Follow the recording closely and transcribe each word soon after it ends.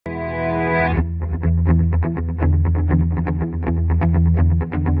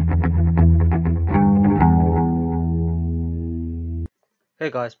Hey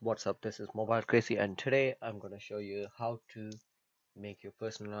guys, what's up? This is Mobile Crazy, and today I'm gonna show you how to make your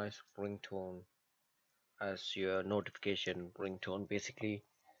personalized ringtone as your notification ringtone, basically,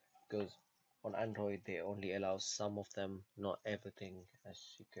 because on Android they only allow some of them, not everything, as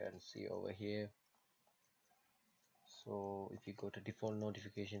you can see over here. So if you go to default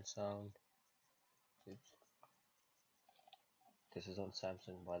notification sound, this is on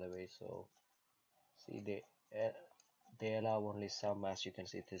Samsung by the way. So see uh, they allow only some, as you can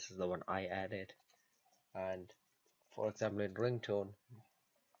see. This is the one I added, and for example in ringtone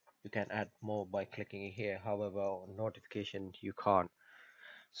you can add more by clicking here. However, on notification you can't.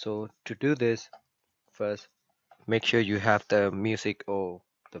 So to do this, first make sure you have the music or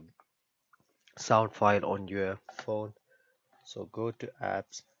the sound file on your phone. So go to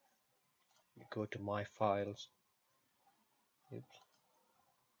apps, go to my files. Oops,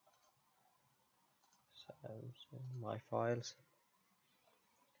 my files,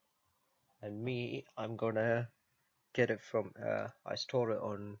 and I'm gonna get it from I store it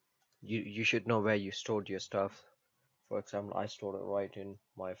on you should know where you stored your stuff. For example, I stored it right in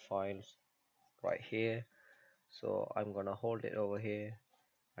my files right here. So I'm gonna hold it over here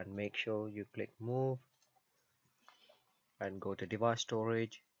and make sure you click move and go to device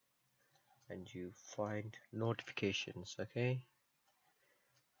storage and you find notifications. Okay,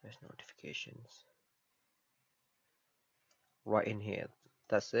 there's notifications right in here.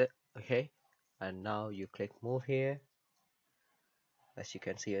 That's it. Okay, and now you click move here. As you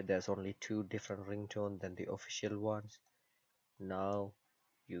can see, there's only two different ringtones than the official ones. Now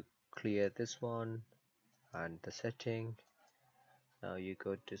you clear this one and the setting. Now you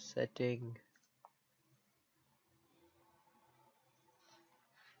go to setting,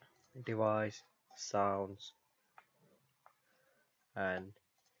 device, sounds, and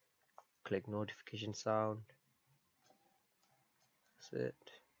click notification sound. That's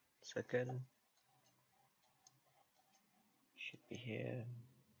it. Second should be here.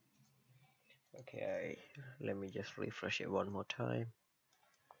 Okay, let me just refresh it one more time.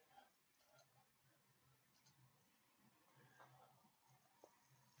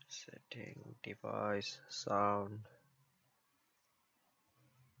 Setting, device, sound.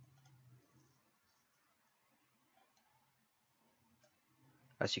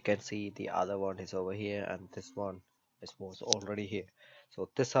 As you can see, the other one is over here and this one was already here. So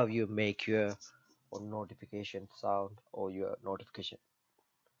this is how you make your notification sound or your notification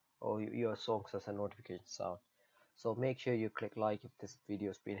or your songs as a notification sound. So make sure you click like if this video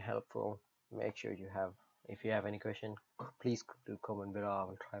has been helpful. Make sure if you have any question, please do comment below. I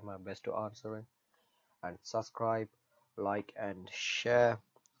will try my best to answer it. And subscribe, like, and share.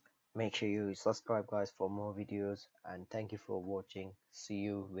 Make sure you subscribe guys for more videos, and thank you for watching. See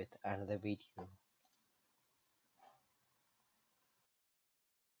you with another video.